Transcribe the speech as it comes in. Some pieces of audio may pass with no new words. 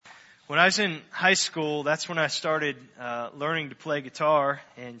When I was in high school, that's when I started learning to play guitar.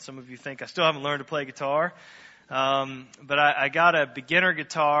 And some of you think I still haven't learned to play guitar. But I got a beginner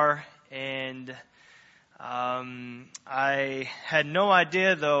guitar, and I had no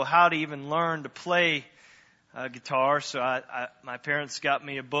idea, though, how to even learn to play guitar. So my parents got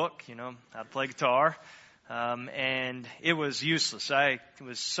me a book, how to play guitar. And it was useless. I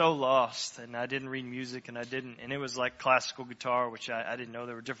was so lost, and I didn't read music, and it was like classical guitar, which I didn't know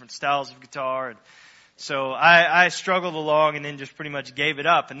there were different styles of guitar. And so I struggled along and then just pretty much gave it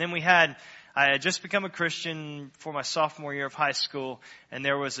up. And then I had just become a Christian for my sophomore year of high school, and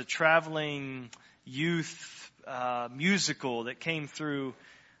there was a traveling youth musical that came through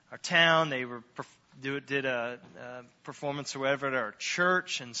our town. They did a performance or whatever at our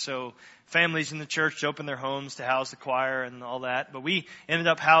church, and so families in the church opened their homes to house the choir and all that. But we ended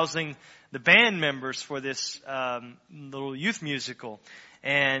up housing the band members for this little youth musical,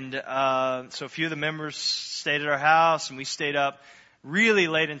 and so a few of the members stayed at our house, and we stayed up really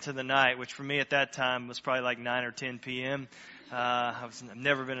late into the night, which for me at that time was probably like 9 or 10 p.m. I've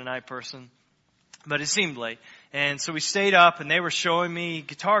never been a night person, but it seemed late. And so we stayed up, and they were showing me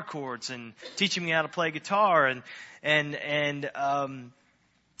guitar chords and teaching me how to play guitar. And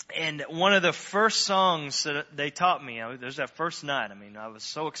one of the first songs that they taught me, there's that first night. I was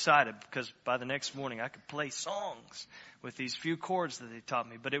so excited because by the next morning I could play songs with these few chords that they taught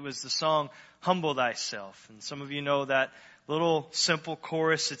me. But it was the song "Humble Thyself." And some of you know that little simple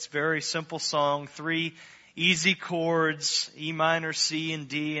chorus. It's a very simple song, 3 easy chords, E minor, C, and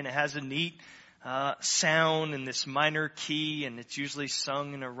D, and it has a neat sound in this minor key, and it's usually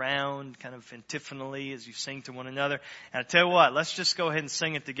sung in a round, kind of antiphonally as you sing to one another. And I tell you what, let's just go ahead and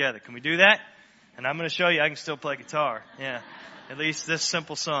sing it together. Can we do that? And I'm going to show you I can still play guitar. Yeah, at least this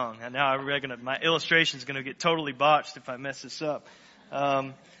simple song. And now my illustration is going to get totally botched if I mess this up.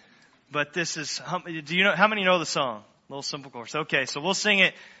 But this is, do you know, how many know the song? Little simple chorus. Okay, so we'll sing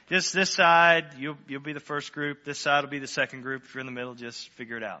it. Just this side, you'll be the first group. This side will be the second group. If you're in the middle, just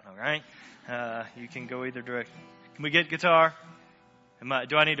figure it out. All right? You can go either direction. Can we get guitar?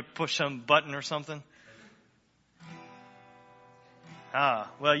 Do I need to push some button or something?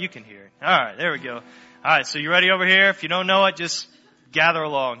 Well, you can hear it. All right, there we go. All right, so you ready over here? If you don't know it, just gather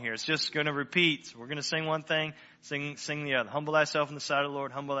along here. It's just going to repeat. So we're going to sing one thing, sing the other. Humble thyself in the sight of the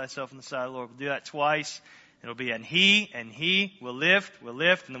Lord. Humble thyself in the sight of the Lord. We'll do that twice. It'll be and he will lift,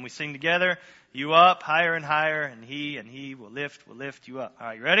 and then we sing together. You up, higher and higher, and he will lift you up. All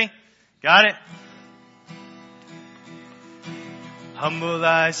right, you ready? Got it? Humble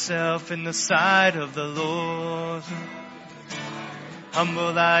thyself in the sight of the Lord.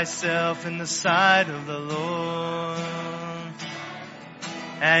 Humble thyself in the sight of the Lord.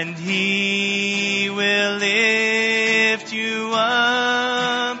 And he will lift you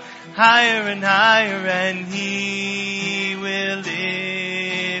up higher and higher, and he will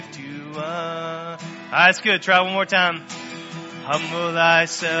lift you up. All right, that's good. Try one more time. Humble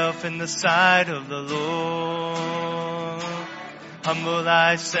thyself in the sight of the Lord. Humble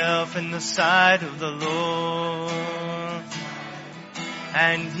thyself in the sight of the Lord.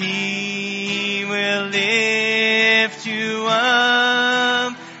 And he will lift you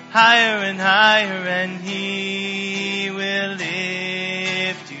up higher and higher, and he will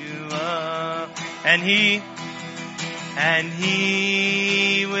lift you up. And he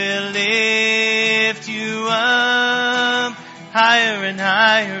will lift you up higher and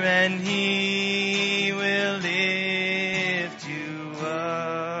higher, and he will lift you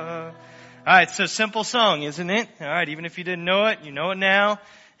up. All right, so simple song, isn't it? All right, even if you didn't know it, you know it now.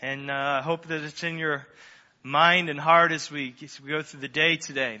 And I hope that it's in your mind and heart as we go through the day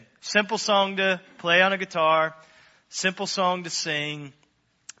today. Simple song to play on a guitar, simple song to sing,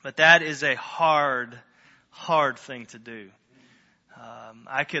 but that is a hard thing to do.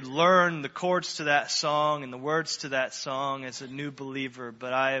 I could learn the chords to that song and the words to that song as a new believer,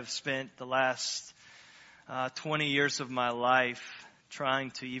 but I have spent the last 20 years of my life trying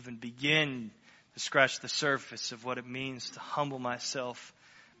to even begin to scratch the surface of what it means to humble myself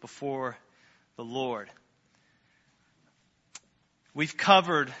before the Lord. We've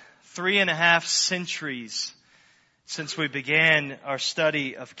covered 3.5 centuries since we began our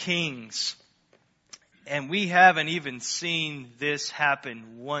study of Kings. And we haven't even seen this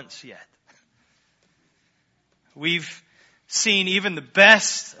happen once yet. We've seen even the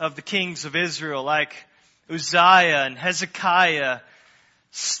best of the kings of Israel, like Uzziah and Hezekiah,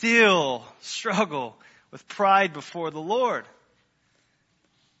 still struggle with pride before the Lord.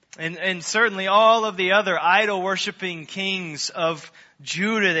 And certainly all of the other idol-worshiping kings of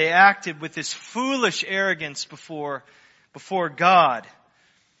Judah, they acted with this foolish arrogance before God.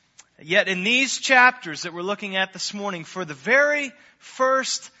 Yet in these chapters that we're looking at this morning, for the very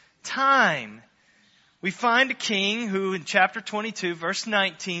first time, we find a king who in chapter 22, verse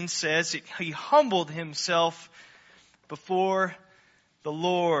 19 says he humbled himself before the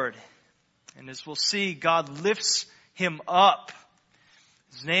Lord. And as we'll see, God lifts him up.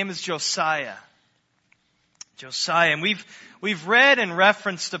 His name is Josiah. Josiah. And we've read and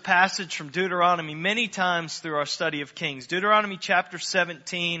referenced a passage from Deuteronomy many times through our study of Kings. Deuteronomy chapter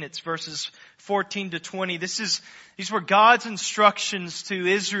 17, it's verses 14 to 20. These were God's instructions to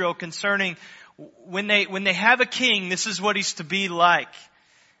Israel concerning when they have a king, this is what he's to be like.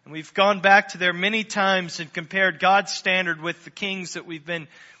 And we've gone back to there many times and compared God's standard with the kings that we've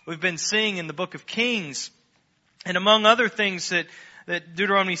been seeing in the book of Kings. And among other things that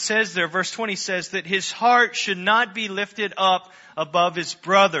Deuteronomy says there, verse 20 says that his heart should not be lifted up above his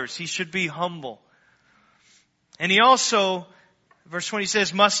brothers. He should be humble. And he also, verse 20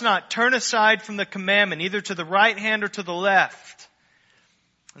 says, must not turn aside from the commandment, either to the right hand or to the left.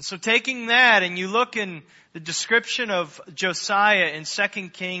 And so taking that, and you look in the description of Josiah in 2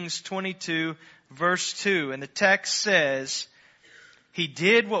 Kings 22, verse 2, and the text says, he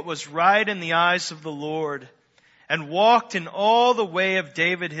did what was right in the eyes of the Lord, and walked in all the way of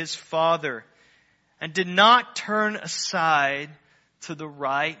David his father, and did not turn aside to the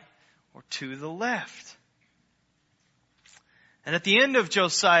right or to the left. And at the end of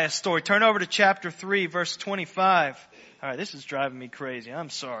Josiah's story, turn over to chapter 3, verse 25. All right, this is driving me crazy.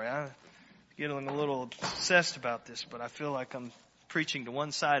 I'm sorry. I'm getting a little obsessed about this, but I feel like I'm preaching to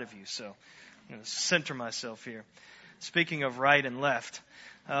one side of you, so I'm going to center myself here. Speaking of right and left.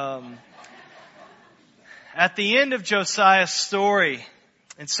 At the end of Josiah's story,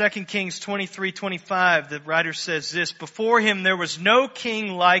 in 2 Kings 23:25, the writer says this, before him there was no king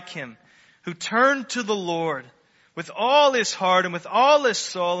like him, who turned to the Lord with all his heart and with all his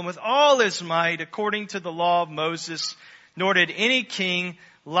soul and with all his might, according to the law of Moses, nor did any king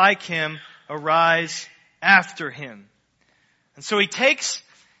like him arise after him. And so he takes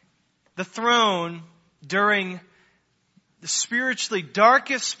the throne during the spiritually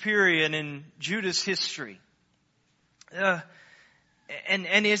darkest period in Judah's history.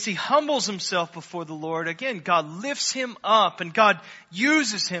 And as he humbles himself before the Lord, again, God lifts him up and God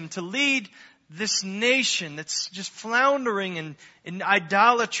uses him to lead this nation that's just floundering in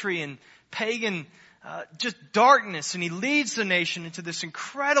idolatry and pagan just darkness. And he leads the nation into this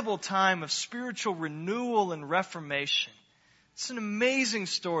incredible time of spiritual renewal and reformation. It's an amazing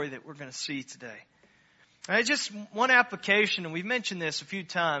story that we're going to see today. Just one application, and we've mentioned this a few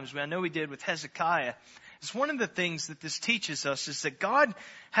times, but I know we did with Hezekiah. It's one of the things that this teaches us is that God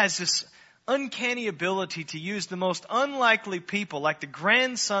has this uncanny ability to use the most unlikely people, like the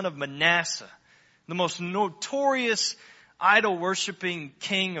grandson of Manasseh, the most notorious idol-worshiping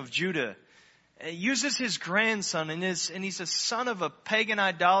king of Judah. He uses his grandson, and he's a son of a pagan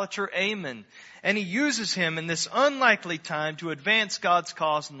idolater, Amon. And he uses him in this unlikely time to advance God's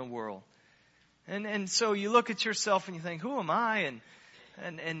cause in the world. And so you look at yourself and you think, who am I?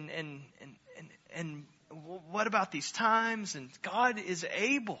 And what about these times? And God is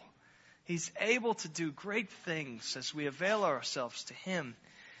able. He's able to do great things as we avail ourselves to Him.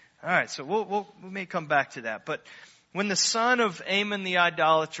 All right, so we may come back to that. But when the son of Amon the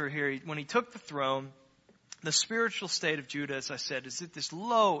idolater here, when he took the throne, the spiritual state of Judah, as I said, is at this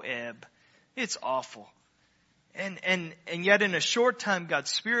low ebb. It's awful. And yet in a short time,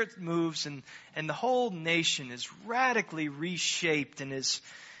 God's Spirit moves and the whole nation is radically reshaped and is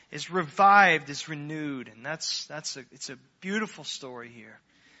revived, is renewed. And it's a beautiful story here.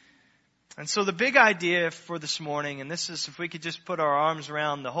 And so the big idea for this morning, and this is if we could just put our arms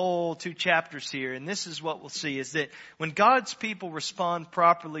around the whole 2 chapters here, and this is what we'll see, is that when God's people respond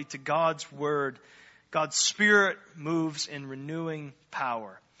properly to God's Word, God's Spirit moves in renewing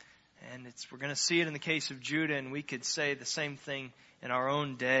power. And we're going to see it in the case of Judah, and we could say the same thing in our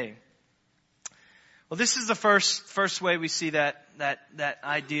own day. Well, this is the first way we see that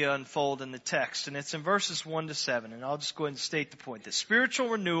idea unfold in the text, and it's in verses 1 to 7. And I'll just go ahead and state the point. That spiritual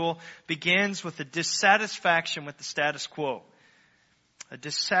renewal begins with a dissatisfaction with the status quo. A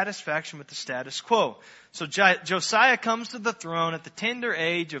dissatisfaction with the status quo. So Josiah comes to the throne at the tender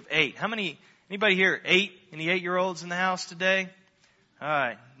age of 8. Anybody here 8? Any 8-year-olds in the house today? All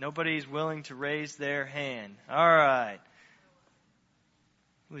right. Nobody's willing to raise their hand. All right.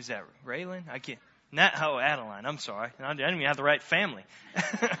 Who's that? Raylan? I can't. Adeline. I'm sorry. I didn't even have the right family.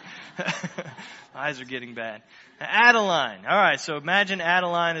 My eyes are getting bad. Adeline. All right. So imagine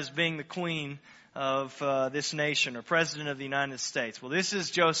Adeline as being the queen of this nation or president of the United States. Well, this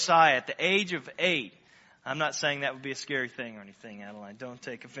is Josiah at the age of 8. I'm not saying that would be a scary thing or anything, Adeline. Don't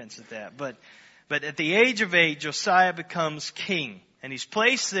take offense at that. But at the age of 8, Josiah becomes king. And he's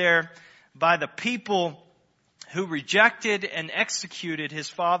placed there by the people who rejected and executed his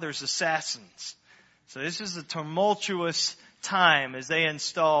father's assassins. So this is a tumultuous time as they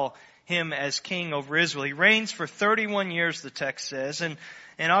install him as king over Israel. He reigns for 31 years, the text says, and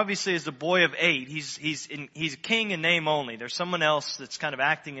obviously as a boy of 8, he's a king in name only. There's someone else that's kind of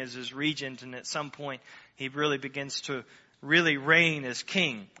acting as his regent, and at some point he really begins to really reign as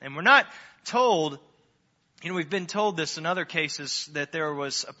king. And we're not told, we've been told this in other cases, that there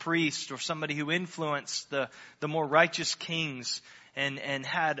was a priest or somebody who influenced the more righteous kings and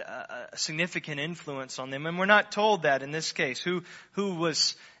had a significant influence on them. And we're not told that in this case, who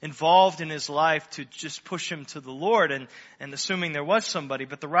was involved in his life to just push him to the Lord, and assuming there was somebody.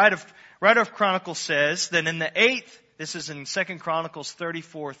 But the writer of Chronicles says that in the 8th, this is in 2 Chronicles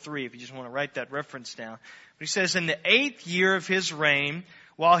 34:3, if you just want to write that reference down. But he says, in the 8th year of his reign,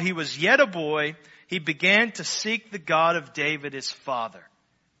 while he was yet a boy, he began to seek the God of David his father.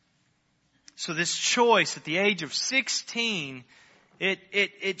 So this choice at the age of 16,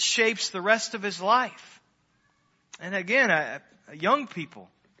 it shapes the rest of his life. And again, young people,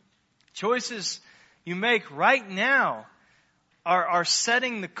 choices you make right now are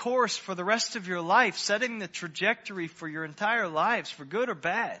setting the course for the rest of your life, setting the trajectory for your entire lives, for good or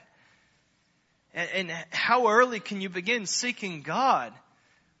bad. And how early can you begin seeking God?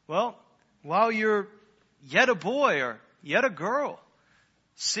 Well, while you're yet a boy or yet a girl,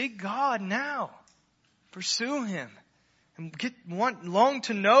 seek God now. Pursue Him. And long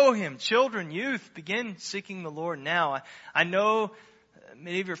to know Him. Children, youth, begin seeking the Lord now. I know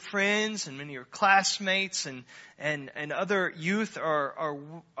many of your friends and many of your classmates and other youth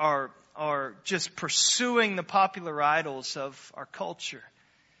are just pursuing the popular idols of our culture.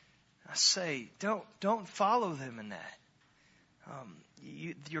 I say, don't follow them in that.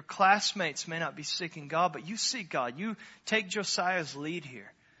 Your classmates may not be seeking God, but you seek God. You take Josiah's lead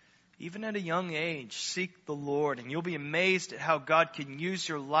here. Even at a young age, seek the Lord, and you'll be amazed at how God can use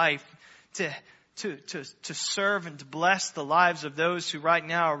your life to serve and to bless the lives of those who right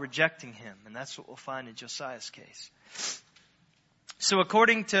now are rejecting Him. And that's what we'll find in Josiah's case. So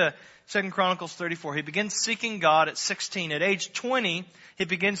according to 2 Chronicles 34, he begins seeking God at 16. At age 20, he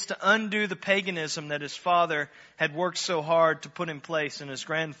begins to undo the paganism that his father had worked so hard to put in place, and his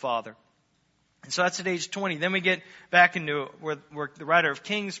grandfather. And so that's at age 20. Then we get back into where the writer of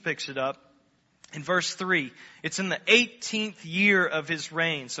Kings picks it up. In verse 3, it's in the 18th year of his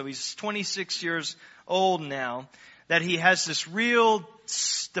reign. So he's 26 years old now, that he has this real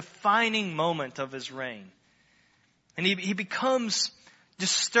defining moment of his reign. And he becomes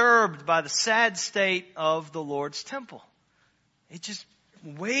disturbed by the sad state of the Lord's temple. It just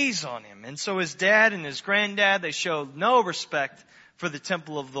weighs on him. And so his dad and his granddad, they showed no respect for the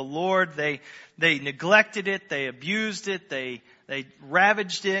temple of the Lord. They neglected it. They abused it. They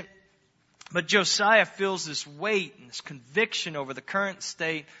ravaged it. But Josiah feels this weight and this conviction over the current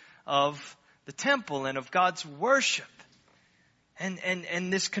state of the temple and of God's worship.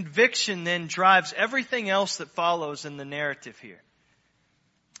 And this conviction then drives everything else that follows in the narrative here.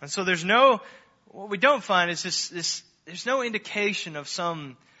 And so what we don't find is this there's no indication of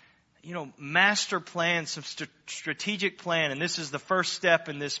some, master plan, some strategic plan. And this is the first step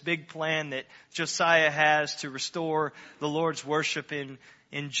in this big plan that Josiah has to restore the Lord's worship in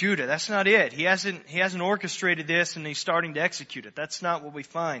Judah. That's not it. He hasn't orchestrated this and he's starting to execute it. That's not what we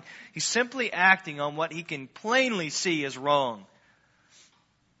find. He's simply acting on what he can plainly see as wrong.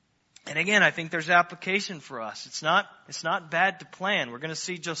 And again, I think there's application for us. It's not bad to plan. We're going to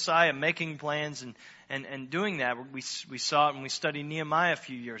see Josiah making plans and doing that. We saw it when we studied Nehemiah a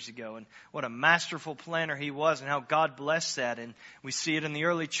few years ago, and what a masterful planner he was, and how God blessed that. And we see it in the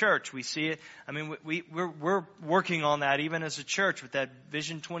early church. We see it. I mean, we're working on that even as a church with that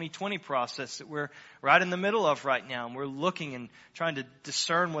Vision 2020 process that we're right in the middle of right now. And we're looking and trying to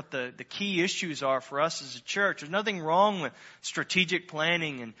discern what the key issues are for us as a church. There's nothing wrong with strategic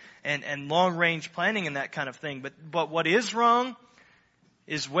planning and long range planning and that kind of thing. But what is wrong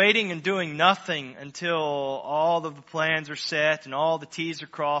is waiting and doing nothing until all of the plans are set and all the T's are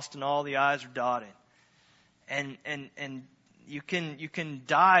crossed and all the I's are dotted. And you can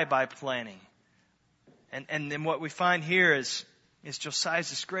die by planning. And then what we find here is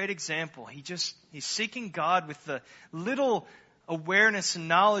Josiah's this great example. He's seeking God with the little awareness and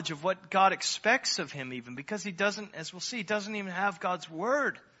knowledge of what God expects of him, even because he doesn't, as we'll see, he doesn't even have God's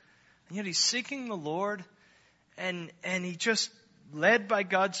word. And yet he's seeking the Lord, and he just, led by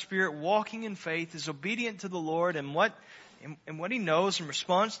God's Spirit, walking in faith, is obedient to the Lord and what he knows, and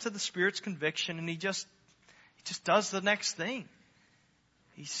responds to the Spirit's conviction, and he just He just does the next thing.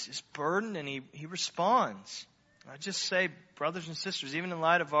 He's burdened and he responds. I just say, brothers and sisters, even in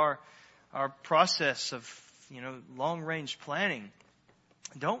light of our process of, long-range planning,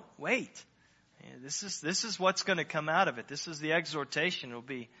 don't wait. This is what's going to come out of it. This is the exhortation. It'll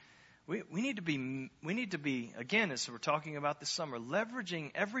be, we need to be, again, as we're talking about this summer,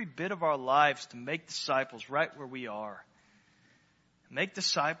 leveraging every bit of our lives to make disciples right where we are. Make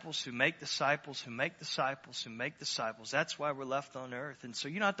disciples who make disciples who make disciples who make disciples. That's why we're left on earth. And so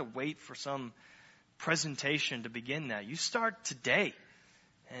you don't have to wait for some presentation to begin that. You start today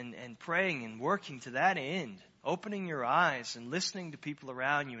and praying and working to that end. Opening your eyes and listening to people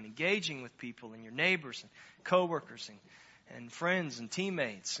around you and engaging with people and your neighbors and coworkers and friends and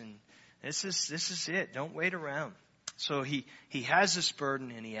teammates. And this is it. Don't wait around. So he has this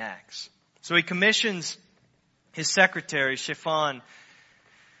burden and he acts. So he commissions his secretary, Shaphan.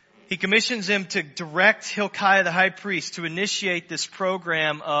 He commissions him to direct Hilkiah the high priest to initiate this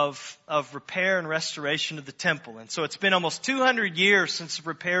program of repair and restoration of the temple. And so it's been almost 200 years since the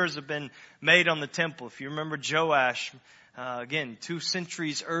repairs have been made on the temple. If you remember Joash, again, 2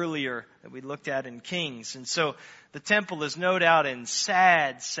 centuries earlier that we looked at in Kings. And so the temple is no doubt in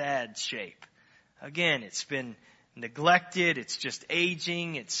sad, sad shape. Again, it's been neglected. It's just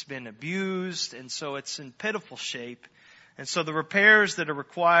aging. It's been abused. And so it's in pitiful shape. And so the repairs that are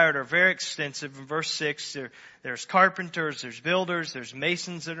required are very extensive. In verse 6, there's carpenters, there's builders, there's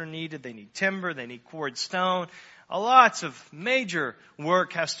masons that are needed. They need timber, they need quarried stone. Lots of major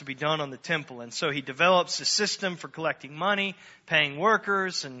work has to be done on the temple. And so he develops a system for collecting money, paying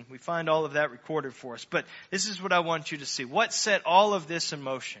workers, and we find all of that recorded for us. But this is what I want you to see. What set all of this in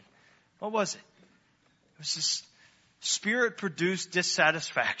motion? What was it? It was this Spirit-produced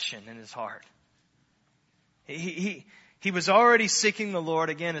dissatisfaction in his heart. He was already seeking the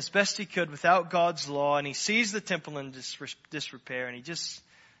Lord, again, as best he could without God's law, and he sees the temple in disrepair, and he just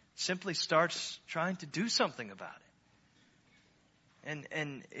simply starts trying to do something about it.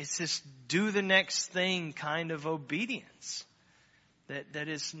 And it's this do the next thing kind of obedience that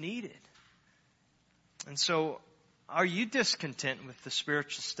is needed. And so, are you discontent with the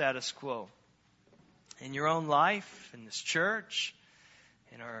spiritual status quo? In your own life, in this church,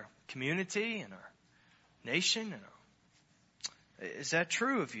 in our community, in our nation, is that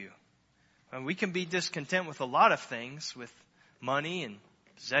true of you? We can be discontent with a lot of things, with money and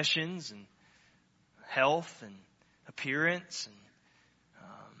possessions and health and appearance and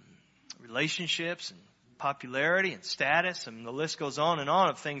relationships and popularity and status, and the list goes on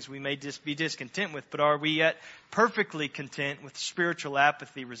of things we may just be discontent with. But are we yet perfectly content with spiritual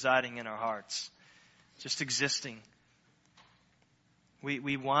apathy residing in our hearts, just existing?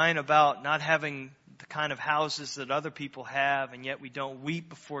 We whine about not having the kind of houses that other people have, and yet we don't weep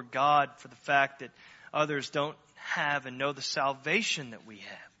before God for the fact that others don't have and know the salvation that we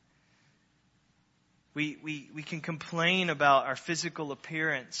have. We can complain about our physical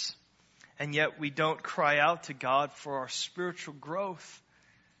appearance, and yet we don't cry out to God for our spiritual growth.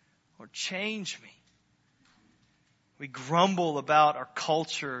 Or change me. We grumble about our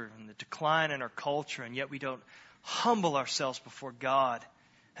culture and the decline in our culture, and yet we don't humble ourselves before God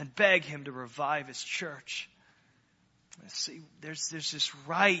and beg Him to revive His church. See, there's this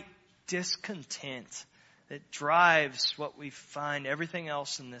right discontent that drives what we find everything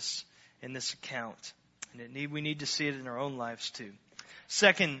else in this account. And we need to see it in our own lives too.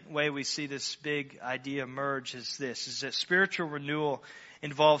 Second way we see this big idea emerge is that spiritual renewal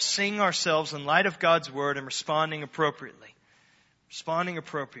involves seeing ourselves in light of God's Word and responding appropriately. Responding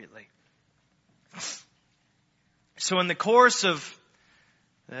appropriately. So in the course of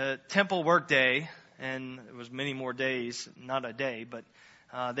the temple workday, and it was many more days, not a day, but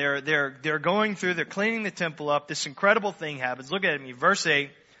they're going through, they're cleaning the temple up. This incredible thing happens. Look at me, verse 8.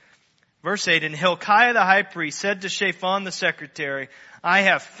 Verse 8, and Hilkiah the high priest said to Shaphan the secretary, I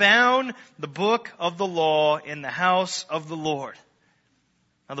have found the book of the law in the house of the Lord.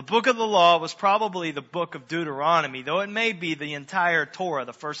 Now the book of the law was probably the book of Deuteronomy, though it may be the entire Torah,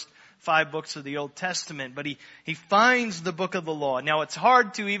 the first 5 books of the Old Testament. But he finds the book of the law. Now it's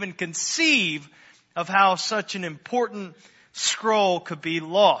hard to even conceive of how such an important scroll could be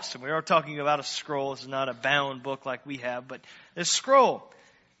lost. And we are talking about a scroll. It's not a bound book like we have, but a scroll.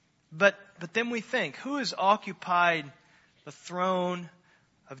 But then we think, who has occupied the throne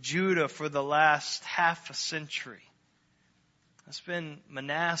of Judah for the last half a century? It's been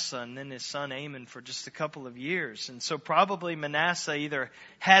Manasseh and then his son Amon for just a couple of years. And so probably Manasseh either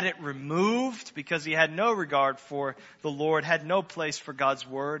had it removed because he had no regard for the Lord, had no place for God's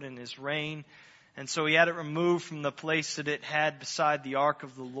word in his reign. And so he had it removed from the place that it had beside the ark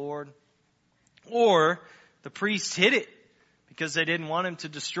of the Lord. Or the priests hid it because they didn't want him to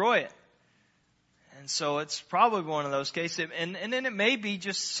destroy it. And so it's probably one of those cases. And then it may be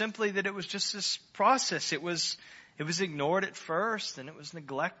just simply that it was just this process. It was ignored at first, and it was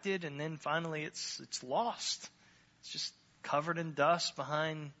neglected, and then finally it's lost. It's just covered in dust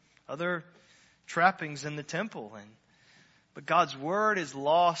behind other trappings in the temple. But God's word is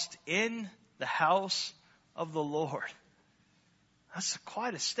lost in the house of the Lord. That's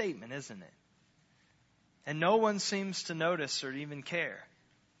quite a statement, isn't it? And no one seems to notice or even care.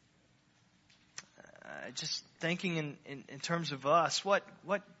 Just thinking in terms of us, what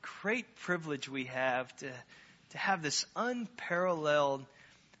great privilege we have to have this unparalleled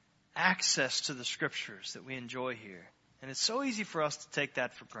access to the Scriptures that we enjoy here. And it's so easy for us to take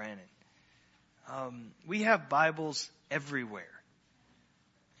that for granted. We have Bibles everywhere.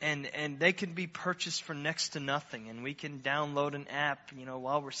 And they can be purchased for next to nothing. And we can download an app,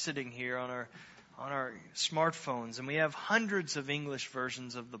 while we're sitting here on our smartphones. And we have hundreds of English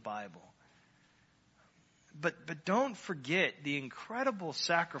versions of the Bible. But don't forget the incredible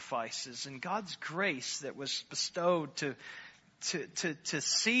sacrifices and God's grace that was bestowed to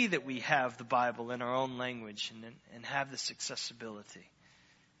see that we have the Bible in our own language and have this accessibility.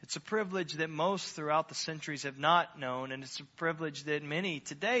 It's a privilege that most throughout the centuries have not known, and it's a privilege that many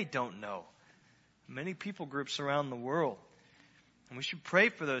today don't know. Many people groups around the world. And we should pray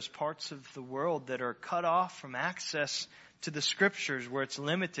for those parts of the world that are cut off from access to the Scriptures, where it's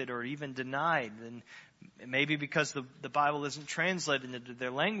limited or even denied. And maybe because the Bible isn't translated into their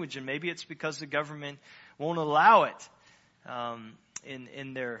language, and maybe it's because the government won't allow it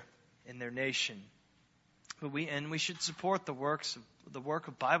in their nation. But we should support the work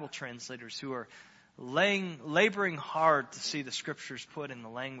of Bible translators who are laboring hard to see the Scriptures put in the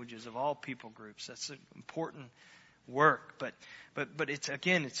languages of all people groups. That's an important work. But it's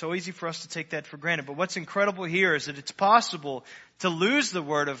so easy for us to take that for granted. But what's incredible here is that it's possible to lose the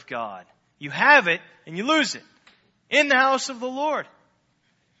Word of God. You have it and you lose it in the house of the Lord.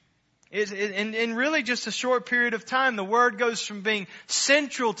 In really just a short period of time, the Word goes from being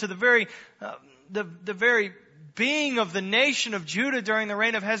central to the very being of the nation of Judah during the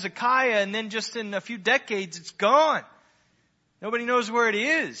reign of Hezekiah, and then just in a few decades, it's gone. Nobody knows where it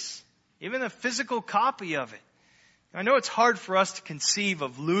is, even a physical copy of it. I know it's hard for us to conceive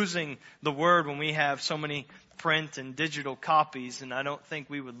of losing the Word when we have so many print and digital copies, and I don't think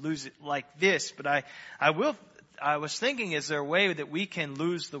we would lose it like this, but I was thinking, is there a way that we can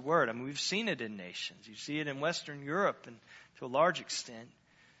lose the Word? I mean, we've seen it in nations. You see it in Western Europe, and to a large extent.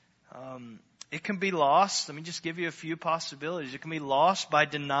 It can be lost. Let me just give you a few possibilities. It can be lost by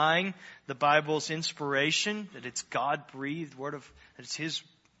denying the Bible's inspiration, that it's God-breathed word that it's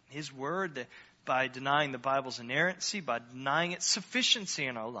His Word, that by denying the Bible's inerrancy, by denying its sufficiency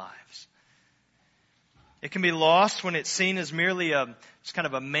in our lives. It can be lost when it's seen as merely it's kind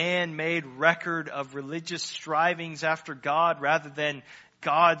of a man-made record of religious strivings after God rather than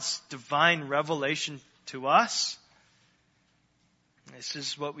God's divine revelation to us. This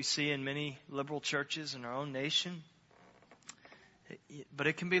is what we see in many liberal churches in our own nation. But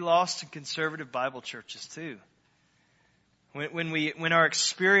it can be lost in conservative Bible churches too. When our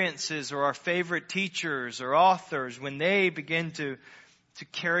experiences or our favorite teachers or authors, when they begin to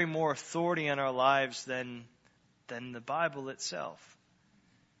carry more authority in our lives than the Bible itself.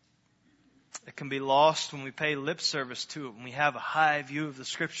 It can be lost when we pay lip service to it, when we have a high view of the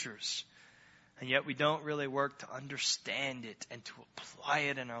Scriptures, and yet we don't really work to understand it and to apply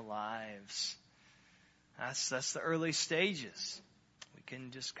it in our lives. That's the early stages. We can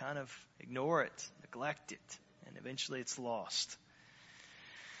just kind of ignore it, neglect it, and eventually it's lost.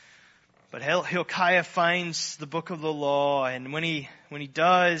 But Hilkiah finds the book of the law, and when he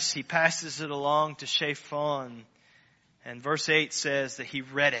does, he passes it along to Shaphan. And verse 8 says that he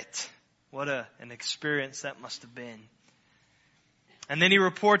read it. What an experience that must have been. And then he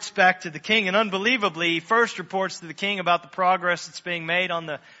reports back to the king, and unbelievably, he first reports to the king about the progress that's being made on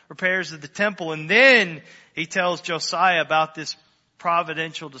the repairs of the temple, and then he tells Josiah about this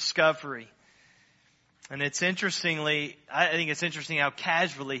providential discovery. And I think it's interesting how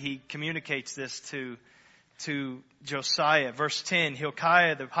casually he communicates this to Josiah. Verse 10,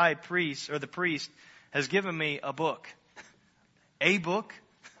 Hilkiah, the high priest, or the priest, has given me a book. A book?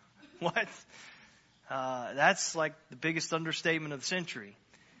 What? That's like the biggest understatement of the century.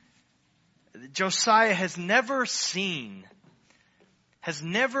 Josiah has never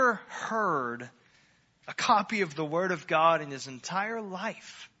heard a copy of the Word of God in his entire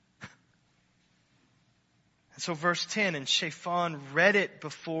life. And so verse 10, and Shaphan read it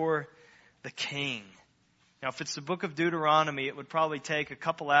before the king. Now, if it's the book of Deuteronomy, it would probably take a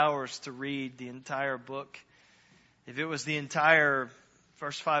couple hours to read the entire book If it was the entire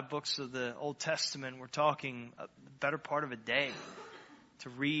first 5 books of the Old Testament, we're talking a better part of a day to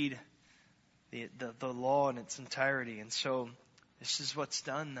read the law in its entirety. And so this is what's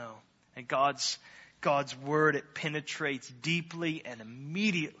done, though. And God's word, it penetrates deeply and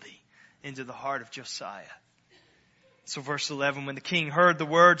immediately into the heart of Josiah. So verse 11, when the king heard the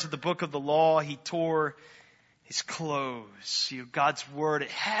words of the book of the law, he tore his clothes. God's word, it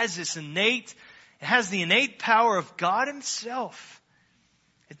has the innate power of God himself.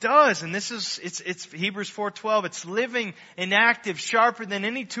 It does, and it's Hebrews 4:12. It's living and active, sharper than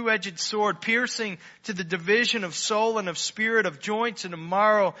any two-edged sword, piercing to the division of soul and of spirit, of joints and of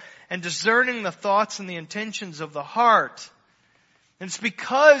marrow, and discerning the thoughts and the intentions of the heart. And it's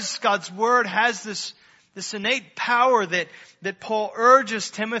because God's word has this innate power that Paul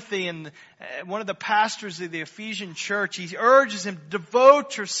urges Timothy, and one of the pastors of the Ephesian church, he urges him,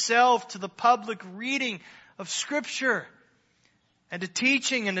 devote yourself to the public reading of Scripture and to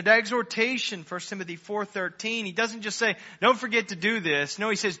teaching and to exhortation, 1 Timothy 4:13. He doesn't just say, don't forget to do this. No,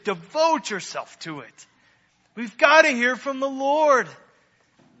 he says, devote yourself to it. We've got to hear from the Lord.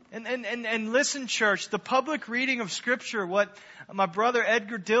 And listen, church, the public reading of Scripture, what my brother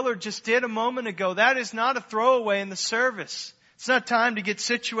Edgar Dillard just did a moment ago, that is not a throwaway in the service. It's not time to get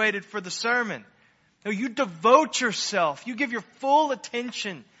situated for the sermon. No, you devote yourself. You give your full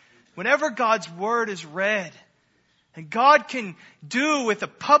attention whenever God's Word is read. And God can do with a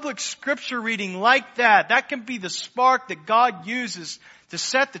public Scripture reading like that. That can be the spark that God uses to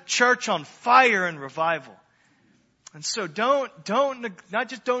set the church on fire in revival. And so not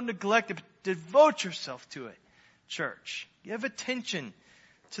just don't neglect it, but devote yourself to it, church. Give attention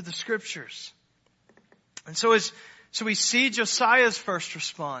to the Scriptures. And so we see Josiah's first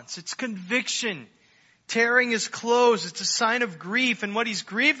response. It's conviction. Tearing his clothes, it's a sign of grief. And what he's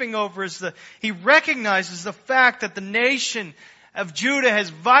grieving over is he recognizes the fact that the nation of Judah has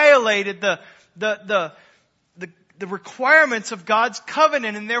violated the requirements of God's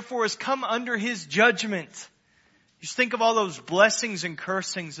covenant and therefore has come under his judgment. You just think of all those blessings and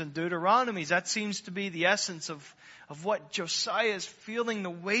cursings in Deuteronomy. That seems to be the essence of what Josiah is feeling, the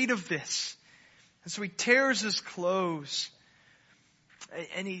weight of this. And so he tears his clothes.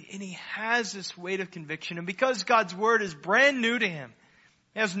 And he has this weight of conviction. And because God's Word is brand new to him,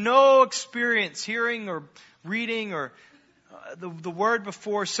 he has no experience hearing or reading or the Word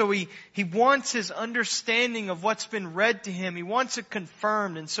before. So he wants his understanding of what's been read to him. He wants it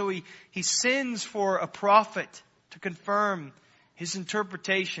confirmed. And so he sends for a prophet to confirm his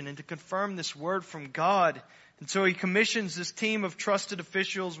interpretation and to confirm this Word from God. And so he commissions this team of trusted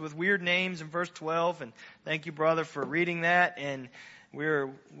officials with weird names in verse 12. And thank you, brother, for reading that. And we're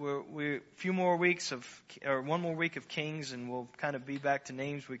one more week of Kings, and we'll kind of be back to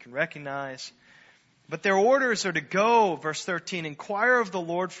names we can recognize. But their orders are to go, verse 13, inquire of the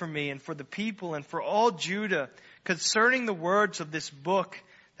Lord for me and for the people and for all Judah concerning the words of this book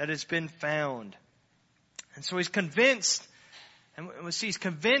that has been found. And so he's convinced, and we see he's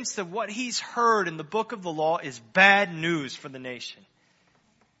convinced that what he's heard in the book of the law is bad news for the nation.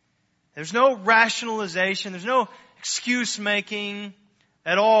 There's no rationalization, there's no excuse making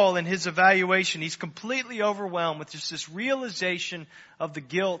at all in his evaluation. He's completely overwhelmed with just this realization of the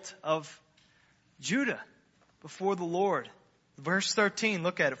guilt of Judah before the Lord. Verse 13,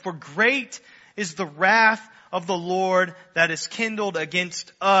 look at it. For great is the wrath of the Lord that is kindled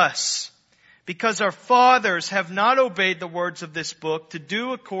against us, because our fathers have not obeyed the words of this book to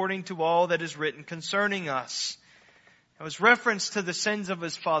do according to all that is written concerning us. It was reference to the sins of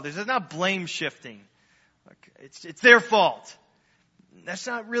his fathers. It's not blame shifting. It's their fault. That's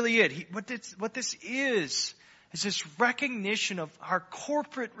not really it. What this is this recognition of our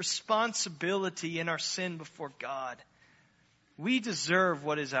corporate responsibility in our sin before God. We deserve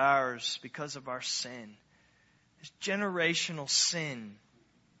what is ours because of our sin. It's generational sin.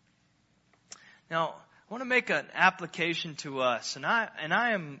 Now, I want to make an application to us, and I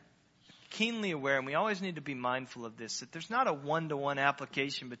am keenly aware, and we always need to be mindful of this, that there's not a one-to-one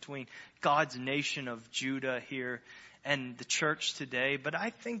application between God's nation of Judah here and the church today, but I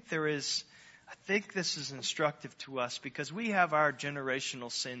think this is instructive to us because we have our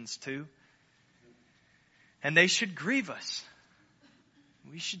generational sins too, and they should grieve us.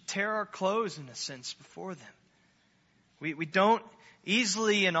 We should tear our clothes in a sense before them. We don't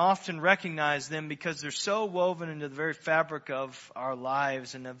easily and often recognize them because they're so woven into the very fabric of our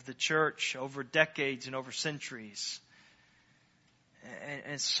lives and of the church over decades and over centuries.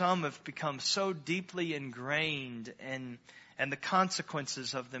 And some have become so deeply ingrained, and the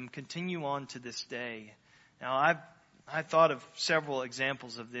consequences of them continue on to this day. Now, I thought of several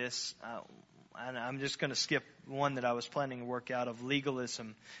examples of this, and I'm just going to skip one that I was planning to work out of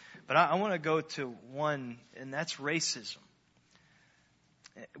legalism. But I want to go to one, and that's racism.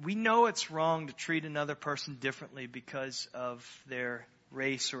 We know it's wrong to treat another person differently because of their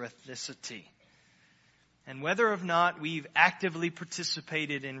race or ethnicity. And whether or not we've actively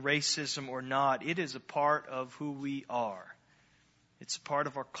participated in racism or not, it is a part of who we are. It's a part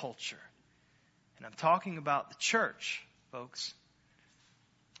of our culture. And I'm talking about the church, folks.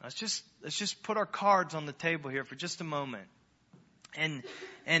 Let's just put our cards on the table here for just a moment.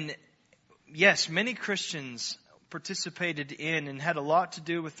 And yes, many Christians participated in and had a lot to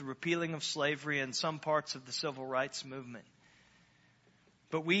do with the repealing of slavery and some parts of the civil rights movement.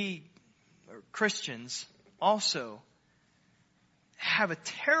 But we, Christians, also have a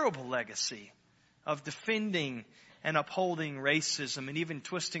terrible legacy of defending and upholding racism and even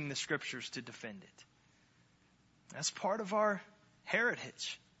twisting the scriptures to defend it. That's part of our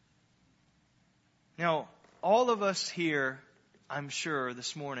heritage. Now, all of us here, I'm sure,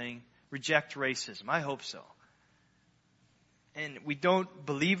 this morning reject racism. I hope so. And we don't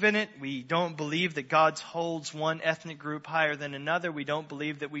believe in it. We don't believe that God holds one ethnic group higher than another. We don't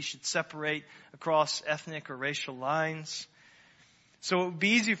believe that we should separate across ethnic or racial lines. So it would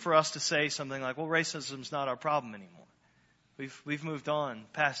be easy for us to say something like, well, racism's not our problem anymore. We've moved on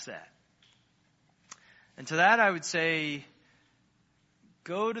past that. And to that I would say,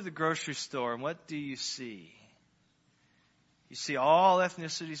 go to the grocery store and what do you see? You see all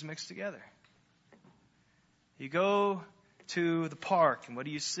ethnicities mixed together. You go to the park and what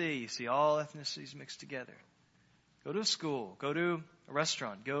do you see? You see all ethnicities mixed together. Go to a school, go to a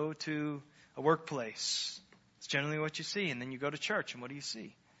restaurant, go to a workplace. It's generally what you see. And then you go to church and what do you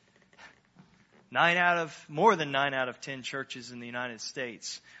see? More than 9 out of 10 churches in the United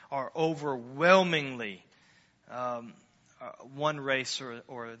States are overwhelmingly one race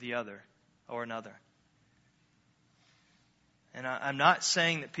or the other or another. And I'm not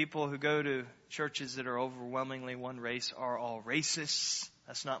saying that people who go to churches that are overwhelmingly one race are all racists.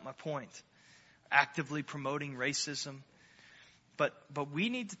 That's not my point. Actively promoting racism. But we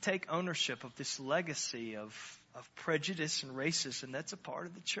need to take ownership of this legacy of prejudice and racism. That's a part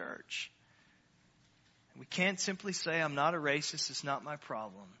of the church. We can't simply say, I'm not a racist, it's not my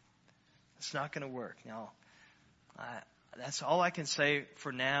problem. It's not going to work. Now, that's all I can say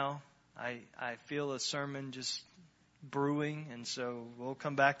for now. I feel a sermon just brewing, and so we'll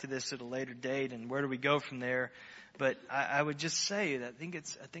come back to this at a later date, and where do we go from there? But I would just say that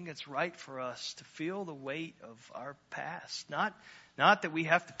I think it's right for us to feel the weight of our past. Not that we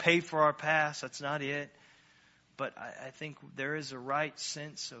have to pay for our past, that's not it. But I think there is a right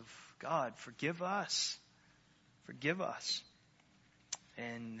sense of, God, forgive us. Forgive us.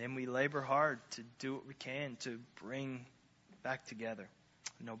 And then we labor hard to do what we can to bring back together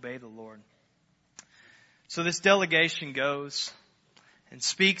and obey the Lord. So this delegation goes and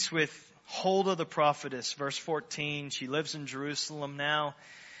speaks with Huldah the prophetess. Verse 14, she lives in Jerusalem now.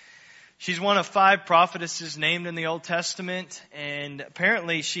 She's one of 5 prophetesses named in the Old Testament. And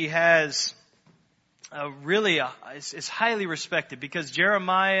apparently she has is highly respected because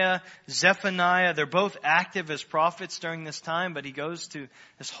Jeremiah, Zephaniah, they're both active as prophets during this time, but he goes to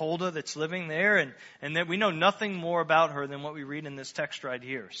this Huldah that's living there, and that we know nothing more about her than what we read in this text right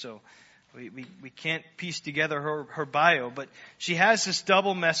here. So we can't piece together her bio, but she has this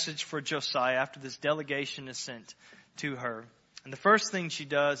double message for Josiah after this delegation is sent to her. And the first thing she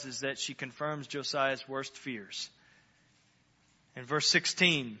does is that she confirms Josiah's worst fears. In verse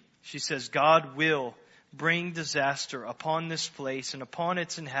 16, she says, God will bring disaster upon this place and upon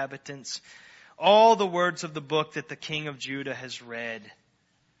its inhabitants. All the words of the book that the king of Judah has read.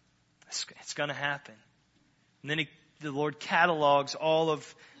 It's going to happen. And then the Lord catalogs all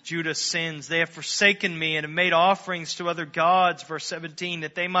of Judah's sins. They have forsaken me and have made offerings to other gods, verse 17,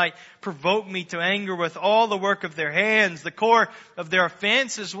 that they might provoke me to anger with all the work of their hands. The core of their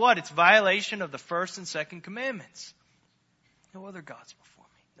offense is what? It's violation of the first and second commandments. No other gods before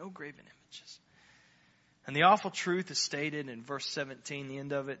me. No graven images. And the awful truth is stated in verse 17, the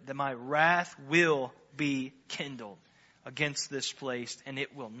end of it, that my wrath will be kindled against this place, and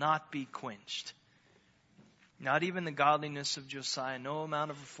it will not be quenched. Not even the godliness of Josiah, no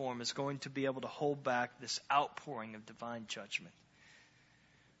amount of reform is going to be able to hold back this outpouring of divine judgment.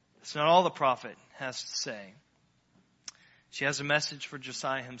 That's not all the prophet has to say. She has a message for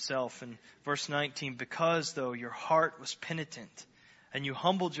Josiah himself in verse 19. Because, though, your heart was penitent, and you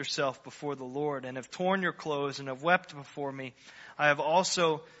humbled yourself before the Lord, and have torn your clothes, and have wept before me, I have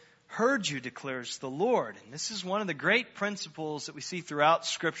also heard you, declares the Lord. And this is one of the great principles that we see throughout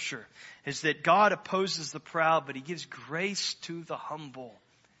Scripture, is that God opposes the proud, but He gives grace to the humble.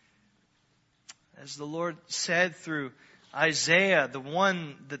 As the Lord said through Isaiah,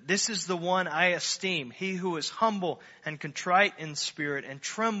 this is the one I esteem, he who is humble and contrite in spirit and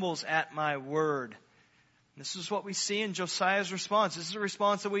trembles at my word. This is what we see in Josiah's response. This is a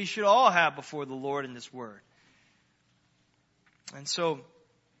response that we should all have before the Lord in this word. And so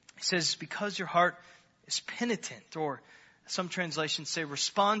he says, because your heart is penitent, or some translations say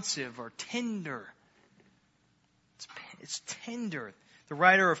responsive or tender. It's tender. The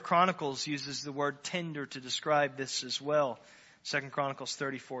writer of Chronicles uses the word tender to describe this as well. 2 Chronicles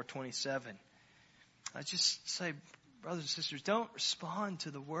 34:27. I just say, brothers and sisters, don't respond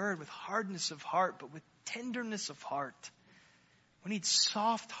to the word with hardness of heart, but with tenderness of heart. We need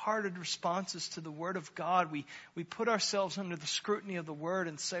soft-hearted responses to the word of God. We put ourselves under the scrutiny of the word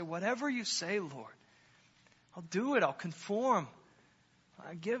and say, whatever you say, Lord, I'll do it. I'll conform.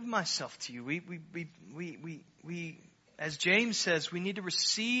 I give myself to you. We as James says, we need to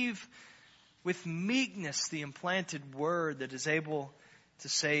receive with meekness the implanted word that is able to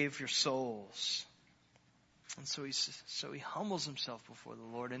save your souls. And so he humbles himself before the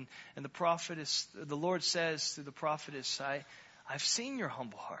Lord. And the Lord says through the prophetess, I've seen your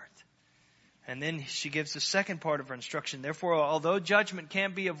humble heart. And then she gives the second part of her instruction. Therefore, although judgment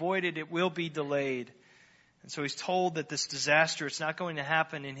can't be avoided, it will be delayed. And so he's told that this disaster, it's not going to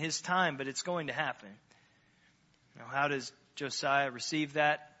happen in his time, but it's going to happen. Now, how does Josiah receive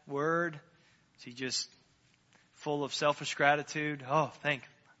that word? Is he just full of selfish gratitude? Oh, I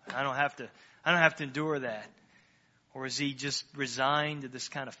don't have to endure that. Or is he just resigned to this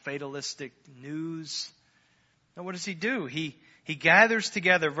kind of fatalistic news? Now, what does he do? He gathers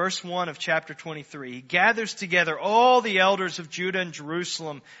together, verse 1 of chapter 23, he gathers together all the elders of Judah and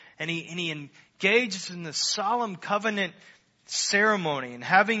Jerusalem, and he engages in the solemn covenant ceremony. And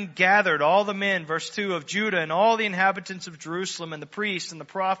having gathered all the men, verse 2, of Judah and all the inhabitants of Jerusalem and the priests and the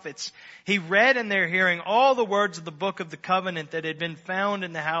prophets, he read in their hearing all the words of the book of the covenant that had been found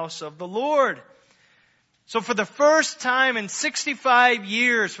in the house of the Lord. So for the first time in 65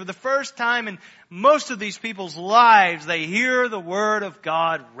 years, for the first time in most of these people's lives, they hear the word of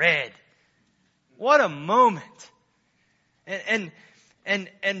God read. What a moment. And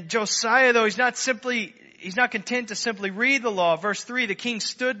Josiah, though, he's not content to simply read the law. Verse 3, the king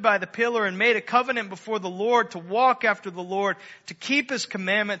stood by the pillar and made a covenant before the Lord to walk after the Lord, to keep his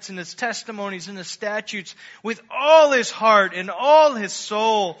commandments and his testimonies and his statutes with all his heart and all his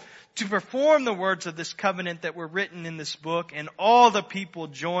soul, to perform the words of this covenant that were written in this book. And all the people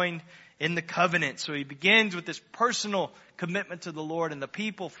joined in the covenant. So he begins with this personal commitment to the Lord, and the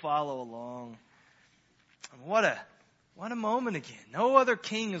people follow along. And what a moment again. No other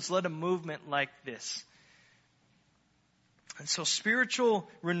king has led a movement like this. And so spiritual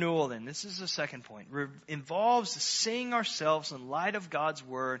renewal, then, this is the second point, involves seeing ourselves in light of God's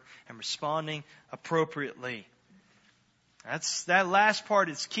word and responding appropriately. That last part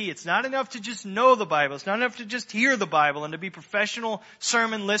is key. It's not enough to just know the Bible. It's not enough to just hear the Bible and to be professional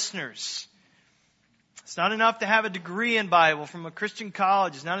sermon listeners. It's not enough to have a degree in Bible from a Christian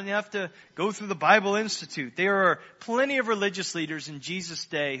college. It's not enough to go through the Bible Institute. There are plenty of religious leaders in Jesus'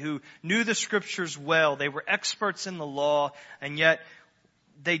 day who knew the Scriptures well. They were experts in the law, and yet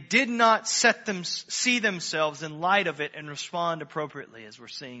they did not see themselves in light of it and respond appropriately, as we're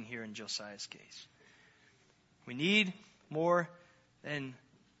seeing here in Josiah's case. We need more than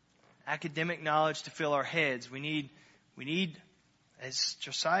academic knowledge to fill our heads. We need, as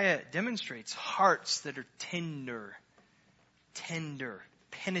Josiah demonstrates, hearts that are tender,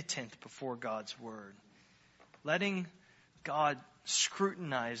 penitent before God's word. Letting God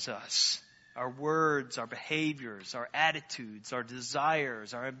scrutinize us, our words, our behaviors, our attitudes, our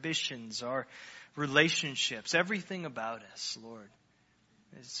desires, our ambitions, our relationships, everything about us, Lord.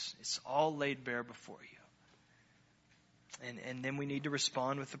 It's all laid bare before you. And then we need to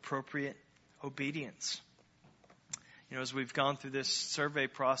respond with appropriate obedience. You know, as we've gone through this survey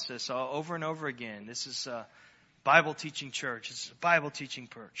process over and over again, this is a Bible teaching church. This is a Bible teaching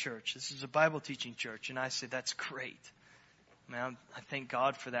church. This is a Bible teaching church. And I say, that's great. Man, I thank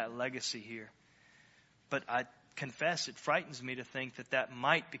God for that legacy here. But I confess it frightens me to think that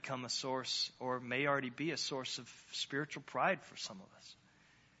might become a source, or may already be a source, of spiritual pride for some of us.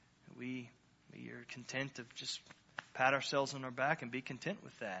 We are content to just pat ourselves on our back and be content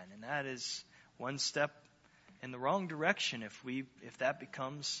with that. And that is one step in the wrong direction if that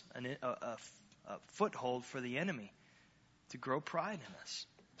becomes a foothold for the enemy to grow pride in us.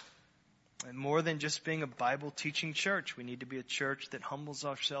 And more than just being a Bible teaching church, we need to be a church that humbles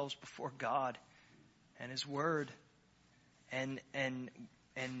ourselves before God and His Word, and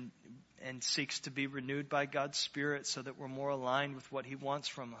seeks to be renewed by God's Spirit so that we're more aligned with what He wants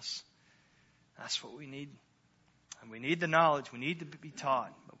from us. That's what we need. And we need the knowledge. We need to be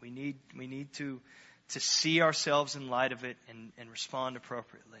taught. But we need to see ourselves in light of it and respond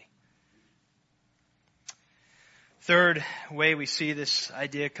appropriately. Third way we see this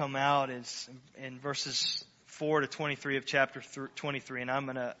idea come out is in verses 4 to 23 of chapter 23. And I'm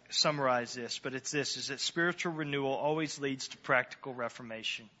going to summarize this. But it's this, is that spiritual renewal always leads to practical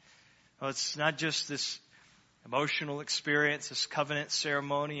reformation. Well, it's not just this emotional experience, this covenant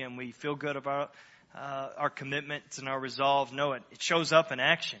ceremony, and we feel good about our commitments and our resolve. No, it shows up in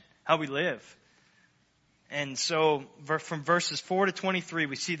action, how we live. And so from verses 4 to 23,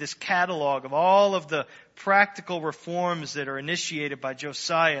 we see this catalog of all of the practical reforms that are initiated by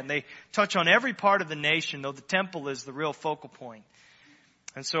Josiah. And they touch on every part of the nation, though the temple is the real focal point.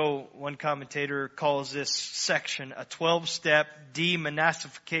 And so one commentator calls this section a 12-step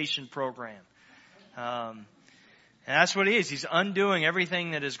demonastification program. And that's what he is. He's undoing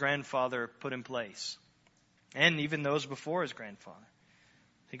everything that his grandfather put in place. And even those before his grandfather.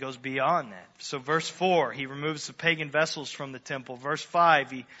 He goes beyond that. So verse 4, he removes the pagan vessels from the temple. Verse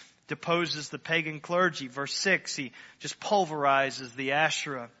 5, he deposes the pagan clergy. Verse 6, he just pulverizes the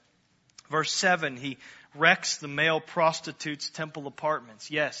Asherah. Verse 7, he wrecks the male prostitutes' temple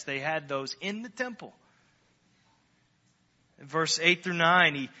apartments. Yes, they had those in the temple. Verse 8 through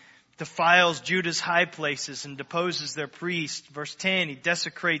 9, he defiles Judah's high places and deposes their priests. Verse 10, he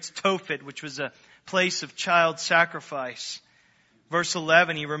desecrates Tophet, which was a place of child sacrifice. Verse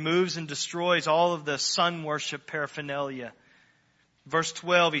 11, he removes and destroys all of the sun worship paraphernalia. Verse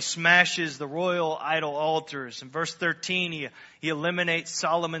 12, he smashes the royal idol altars. In verse 13, he eliminates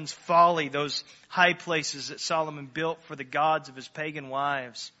Solomon's folly, those high places that Solomon built for the gods of his pagan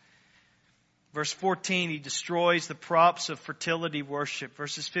wives. Verse 14, he destroys the props of fertility worship.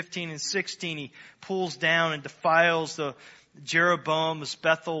 Verses 15 and 16, he pulls down and defiles the Jeroboam's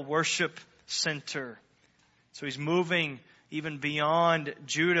Bethel worship center. So he's moving even beyond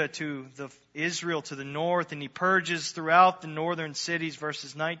Judah to Israel to the north, and he purges throughout the northern cities,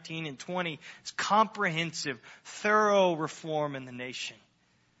 verses 19 and 20. It's comprehensive, thorough reform in the nation.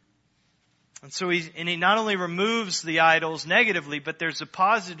 And so he not only removes the idols negatively, but there's a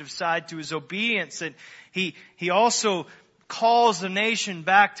positive side to his obedience, that he also calls the nation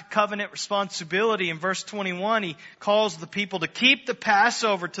back to covenant responsibility. In verse 21, he calls the people to keep the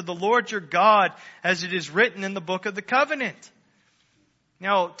Passover to the Lord your God as it is written in the book of the covenant.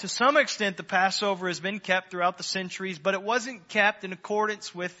 Now, to some extent, the Passover has been kept throughout the centuries, but it wasn't kept in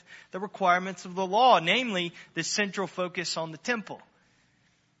accordance with the requirements of the law, namely the central focus on the temple.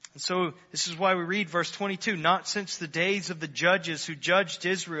 And so this is why we read verse 22, not since the days of the judges who judged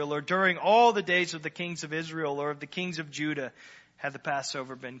Israel, or during all the days of the kings of Israel or of the kings of Judah, had the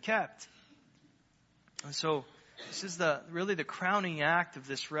Passover been kept. And so this is really the crowning act of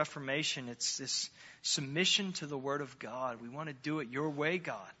this Reformation. It's this submission to the Word of God. We want to do it your way,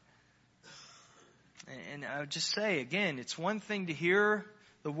 God. And I would just say, again, it's one thing to hear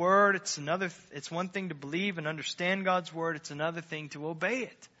the Word. It's one thing to believe and understand God's Word. It's another thing to obey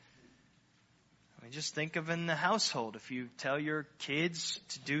it. I mean, just think of in the household. If you tell your kids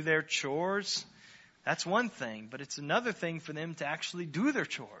to do their chores, that's one thing. But it's another thing for them to actually do their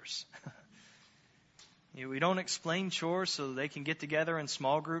chores. We don't explain chores so they can get together in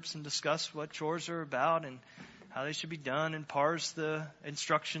small groups and discuss what chores are about and how they should be done and parse the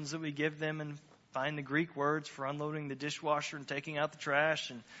instructions that we give them and find the Greek words for unloading the dishwasher and taking out the trash.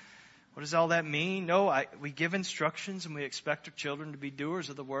 And what does all that mean? No, we give instructions and we expect our children to be doers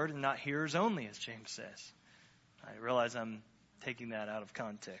of the word and not hearers only, as James says. I realize I'm taking that out of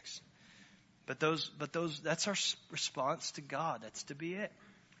context. But that's our response to God. That's to be it.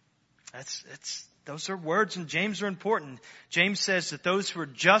 Those are words, and James are important. James says that those who are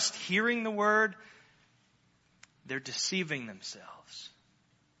just hearing the word, they're deceiving themselves.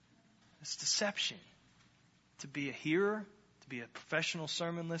 It's deception. To be a hearer, to be a professional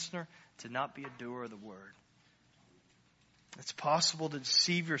sermon listener, to not be a doer of the word. It's possible to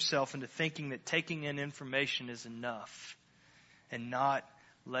deceive yourself into thinking that taking in information is enough and not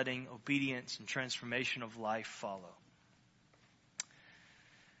letting obedience and transformation of life follow.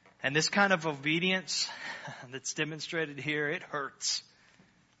 And this kind of obedience that's demonstrated here, it hurts.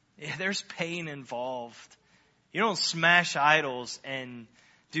 There's pain involved. You don't smash idols and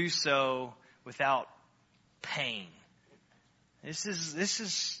do so without pain. This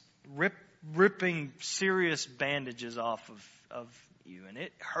is ripping serious bandages off of you, and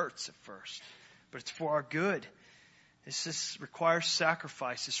it hurts at first, but it's for our good. This requires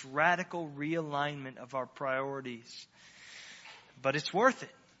sacrifice, this radical realignment of our priorities. But it's worth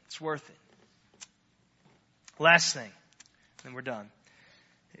it. It's worth it. Last thing, and we're done,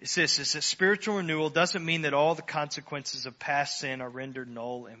 It's this, is that spiritual renewal doesn't mean that all the consequences of past sin are rendered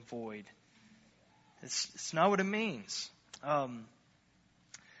null and void. It's not what it means.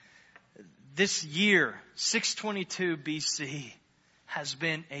 This year, 622 BC, has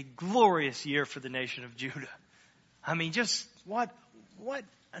been a glorious year for the nation of Judah. I mean, just what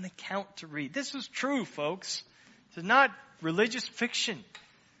an account to read. This is true, folks. It's not religious fiction.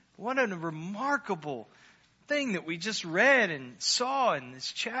 What a remarkable thing that we just read and saw in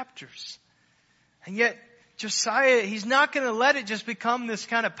these chapters. And yet, Josiah, he's not going to let it just become this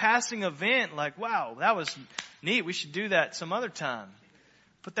kind of passing event like, wow, that was neat. We should do that some other time.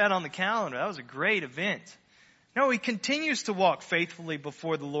 Put that on the calendar. That was a great event. No, he continues to walk faithfully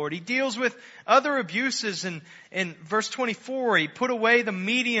before the Lord. He deals with other abuses. In verse 24, he put away the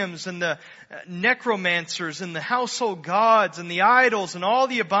mediums and the necromancers and the household gods and the idols and all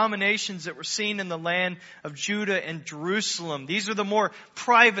the abominations that were seen in the land of Judah and Jerusalem. These are the more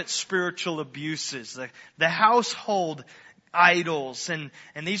private spiritual abuses, the household idols. And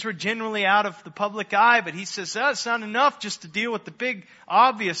these were generally out of the public eye, but he says, it's not enough just to deal with the big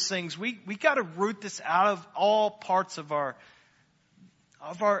obvious things. We got to root this out of all parts of our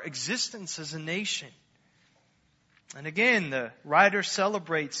existence as a nation. And again, the writer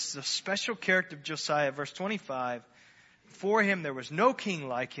celebrates the special character of Josiah, verse 25. For him there was no king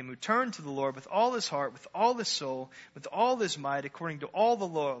like him who turned to the Lord with all his heart, with all his soul, with all his might, according to all the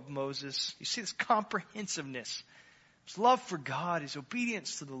law of Moses. You see this comprehensiveness. His love for God, his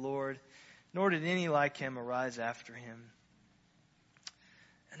obedience to the Lord, nor did any like him arise after him.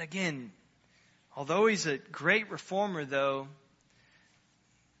 And again, although he's a great reformer, though,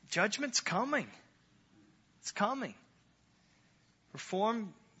 judgment's coming. It's coming.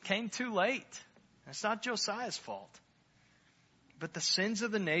 Reform came too late. It's not Josiah's fault. But the sins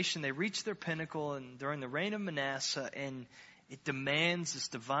of the nation, they reached their pinnacle during the reign of Manasseh, and it demands this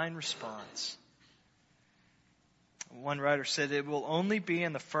divine response. One writer said, it will only be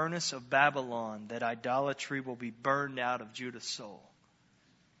in the furnace of Babylon that idolatry will be burned out of Judah's soul.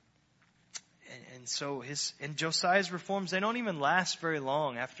 And so Josiah's reforms, they don't even last very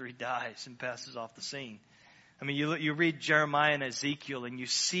long after he dies and passes off the scene. I mean, you read Jeremiah and Ezekiel and you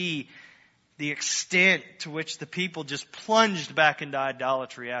see the extent to which the people just plunged back into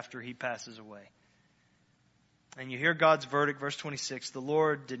idolatry after he passes away. And you hear God's verdict, verse 26, the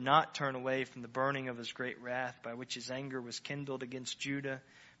Lord did not turn away from the burning of his great wrath by which his anger was kindled against Judah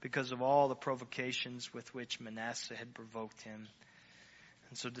because of all the provocations with which Manasseh had provoked him.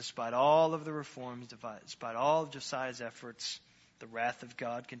 And so despite all of the reforms, despite all of Josiah's efforts, the wrath of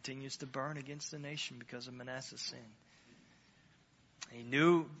God continues to burn against the nation because of Manasseh's sin.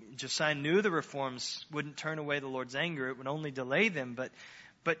 Josiah knew the reforms wouldn't turn away the Lord's anger. It would only delay them, but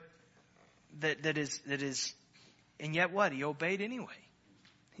that is, and yet what? He obeyed anyway.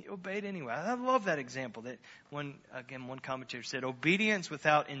 He obeyed anyway. I love that example that one commentator said, obedience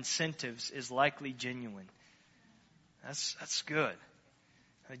without incentives is likely genuine. That's good.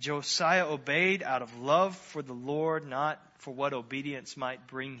 Josiah obeyed out of love for the Lord, not for what obedience might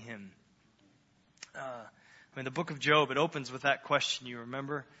bring him. In the book of Job, it opens with that question, you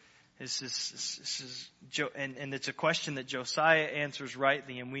remember? This is and it's a question that Josiah answers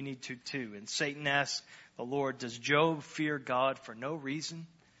rightly, and we need to too. And Satan asks the Lord, does Job fear God for no reason?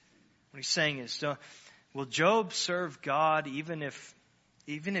 What he's saying is, will Job serve God even if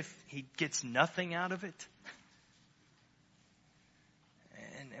he gets nothing out of it?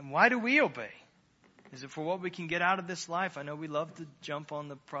 And why do we obey? Is it for what we can get out of this life? I know we love to jump on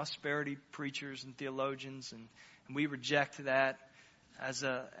the prosperity preachers and theologians, and we reject that as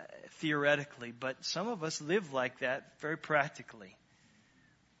theoretically, but some of us live like that very practically.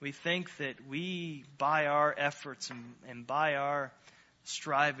 We think that we, by our efforts and by our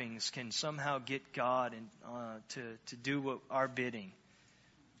strivings, can somehow get God to do our bidding.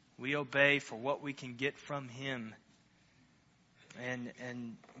 We obey for what we can get from Him.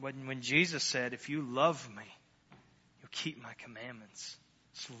 And when Jesus said, if you love me, you'll keep my commandments.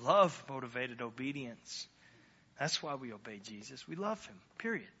 It's love-motivated obedience. That's why we obey Jesus. We love Him,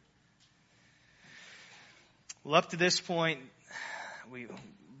 period. Well, up to this point,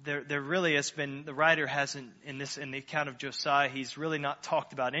 there really has been, the writer hasn't, in the account of Josiah, he's really not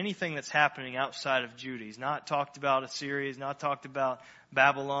talked about anything that's happening outside of Judah. He's not talked about Assyria. He's not talked about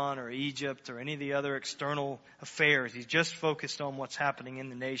Babylon or Egypt or any of the other external affairs. He's just focused on what's happening in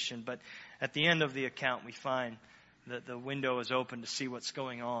the nation. But at the end of the account, we find that the window is open to see what's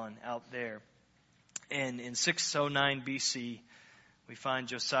going on out there. And in 609 BC, we find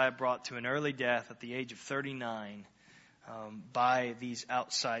Josiah brought to an early death at the age of 39 by these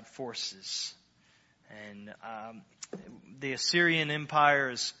outside forces. And the Assyrian Empire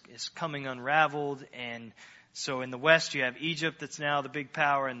is coming unraveled, and so in the west you have Egypt that's now the big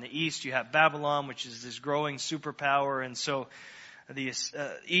power. In the east you have Babylon, which is this growing superpower. And so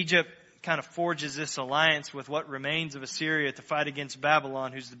Egypt kind of forges this alliance with what remains of Assyria to fight against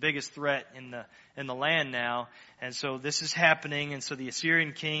Babylon, who's the biggest threat in the land now. And so this is happening, and so the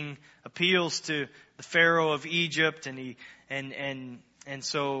Assyrian king appeals to the Pharaoh of Egypt, and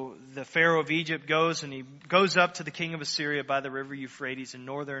so the Pharaoh of Egypt goes up to the king of Assyria by the river Euphrates in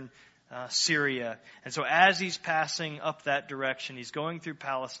northern Syria. And so as he's passing up that direction, he's going through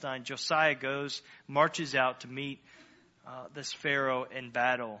Palestine, Josiah marches out to meet this Pharaoh in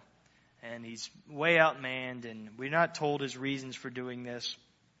battle. And he's way outmanned, and we're not told his reasons for doing this.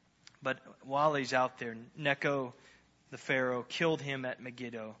 But while he's out there, Necho, the Pharaoh, killed him at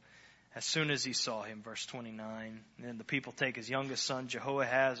Megiddo as soon as he saw him, verse 29. And then the people take his youngest son,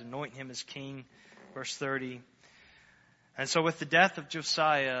 Jehoahaz, anoint him as king, verse 30. And so with the death of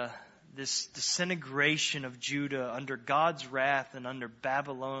Josiah, this disintegration of Judah under God's wrath and under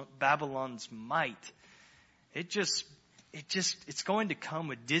Babylon's might, it's going to come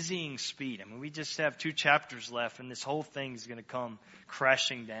with dizzying speed. I mean, we just have 2 chapters left, and this whole thing is going to come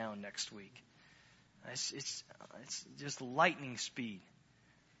crashing down next week. It's just lightning speed.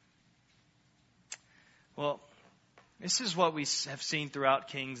 Well, this is what we have seen throughout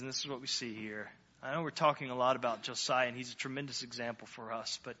Kings, and this is what we see here. I know we're talking a lot about Josiah, and he's a tremendous example for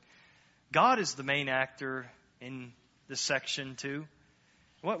us, but God is the main actor in this section too.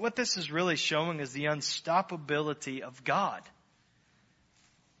 What this is really showing is the unstoppability of God.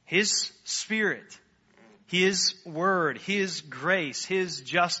 His Spirit, His Word, His grace, His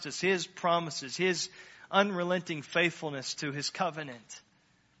justice, His promises, His unrelenting faithfulness to His covenant.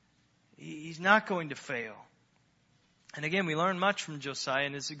 He's not going to fail. And again, we learn much from Josiah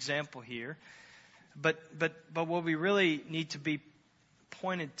in his example here. But what we really need to be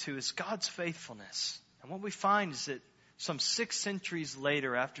pointed to is God's faithfulness. And what we find is that some 6 centuries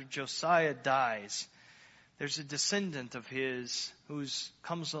later, after Josiah dies, there's a descendant of his who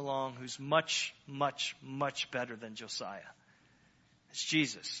comes along who's much, much, much better than Josiah. It's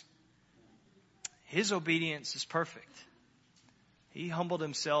Jesus. His obedience is perfect. He humbled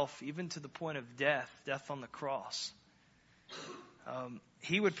himself even to the point of death on the cross.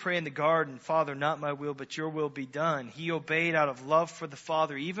 He would pray in the garden, Father, not my will, but your will be done. He obeyed out of love for the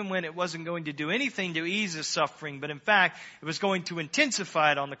Father, even when it wasn't going to do anything to ease his suffering, but in fact, it was going to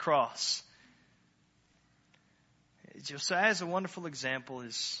intensify it on the cross. Josiah is a wonderful example.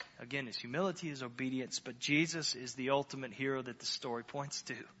 His humility, his obedience, but Jesus is the ultimate hero that the story points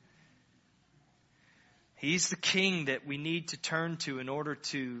to. He's the king that we need to turn to in order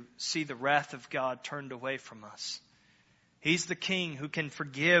to see the wrath of God turned away from us. He's the king who can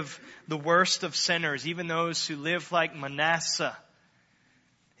forgive the worst of sinners, even those who live like Manasseh,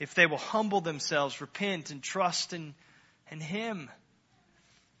 if they will humble themselves, repent, and trust in Him.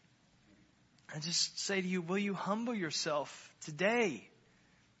 I just say to you, will you humble yourself today?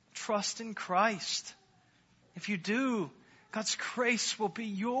 Trust in Christ. If you do, God's grace will be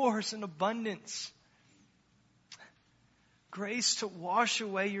yours in abundance. Grace to wash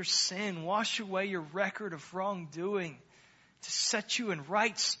away your sin, wash away your record of wrongdoing, to set you in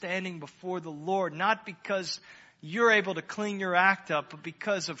right standing before the Lord, not because you're able to clean your act up, but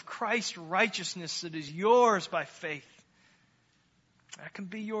because of Christ's righteousness that is yours by faith. That can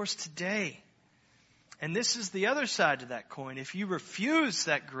be yours today. And this is the other side of that coin. If you refuse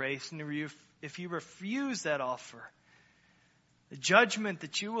that grace and if you refuse that offer, the judgment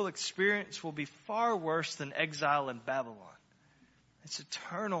that you will experience will be far worse than exile in Babylon. It's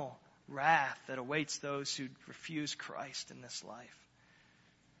eternal wrath that awaits those who refuse Christ in this life.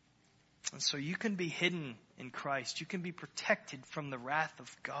 And so you can be hidden in Christ. You can be protected from the wrath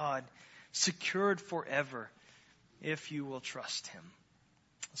of God, secured forever, if you will trust Him.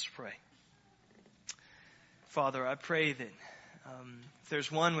 Let's pray. Father, I pray that if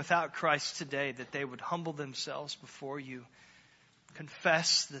there's one without Christ today, that they would humble themselves before you,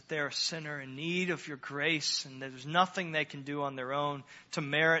 confess that they're a sinner in need of your grace, and there's nothing they can do on their own to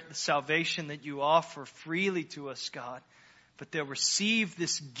merit the salvation that you offer freely to us, God. But they'll receive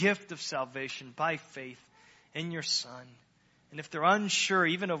this gift of salvation by faith in your Son. And if they're unsure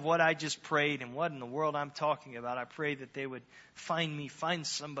even of what I just prayed and what in the world I'm talking about, I pray that they would find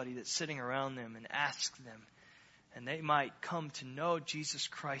somebody that's sitting around them and ask them. And they might come to know Jesus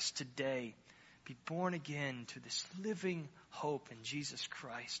Christ today, be born again to this living hope in Jesus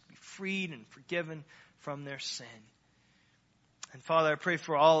Christ, be freed and forgiven from their sin. And Father, I pray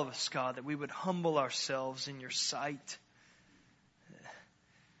for all of us, God, that we would humble ourselves in your sight.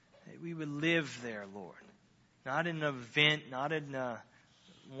 That we would live there, Lord. not in an event, not in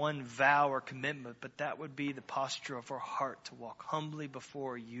one vow or commitment, but that would be the posture of our heart, to walk humbly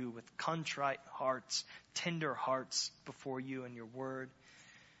before you with contrite hearts, tender hearts before you and your word.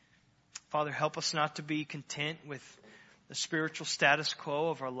 Father, help us not to be content with the spiritual status quo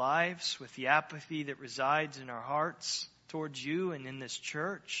of our lives, with the apathy that resides in our hearts towards you and in this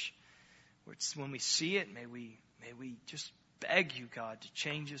church. When we see it, may we just beg you, God, to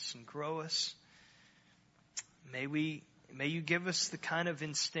change us and grow us. May you give us the kind of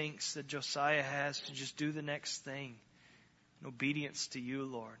instincts that Josiah has to just do the next thing in obedience to you,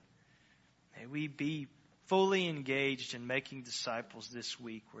 Lord. May we be fully engaged in making disciples this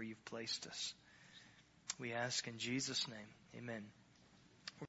week where you've placed us. We ask in Jesus' name. Amen.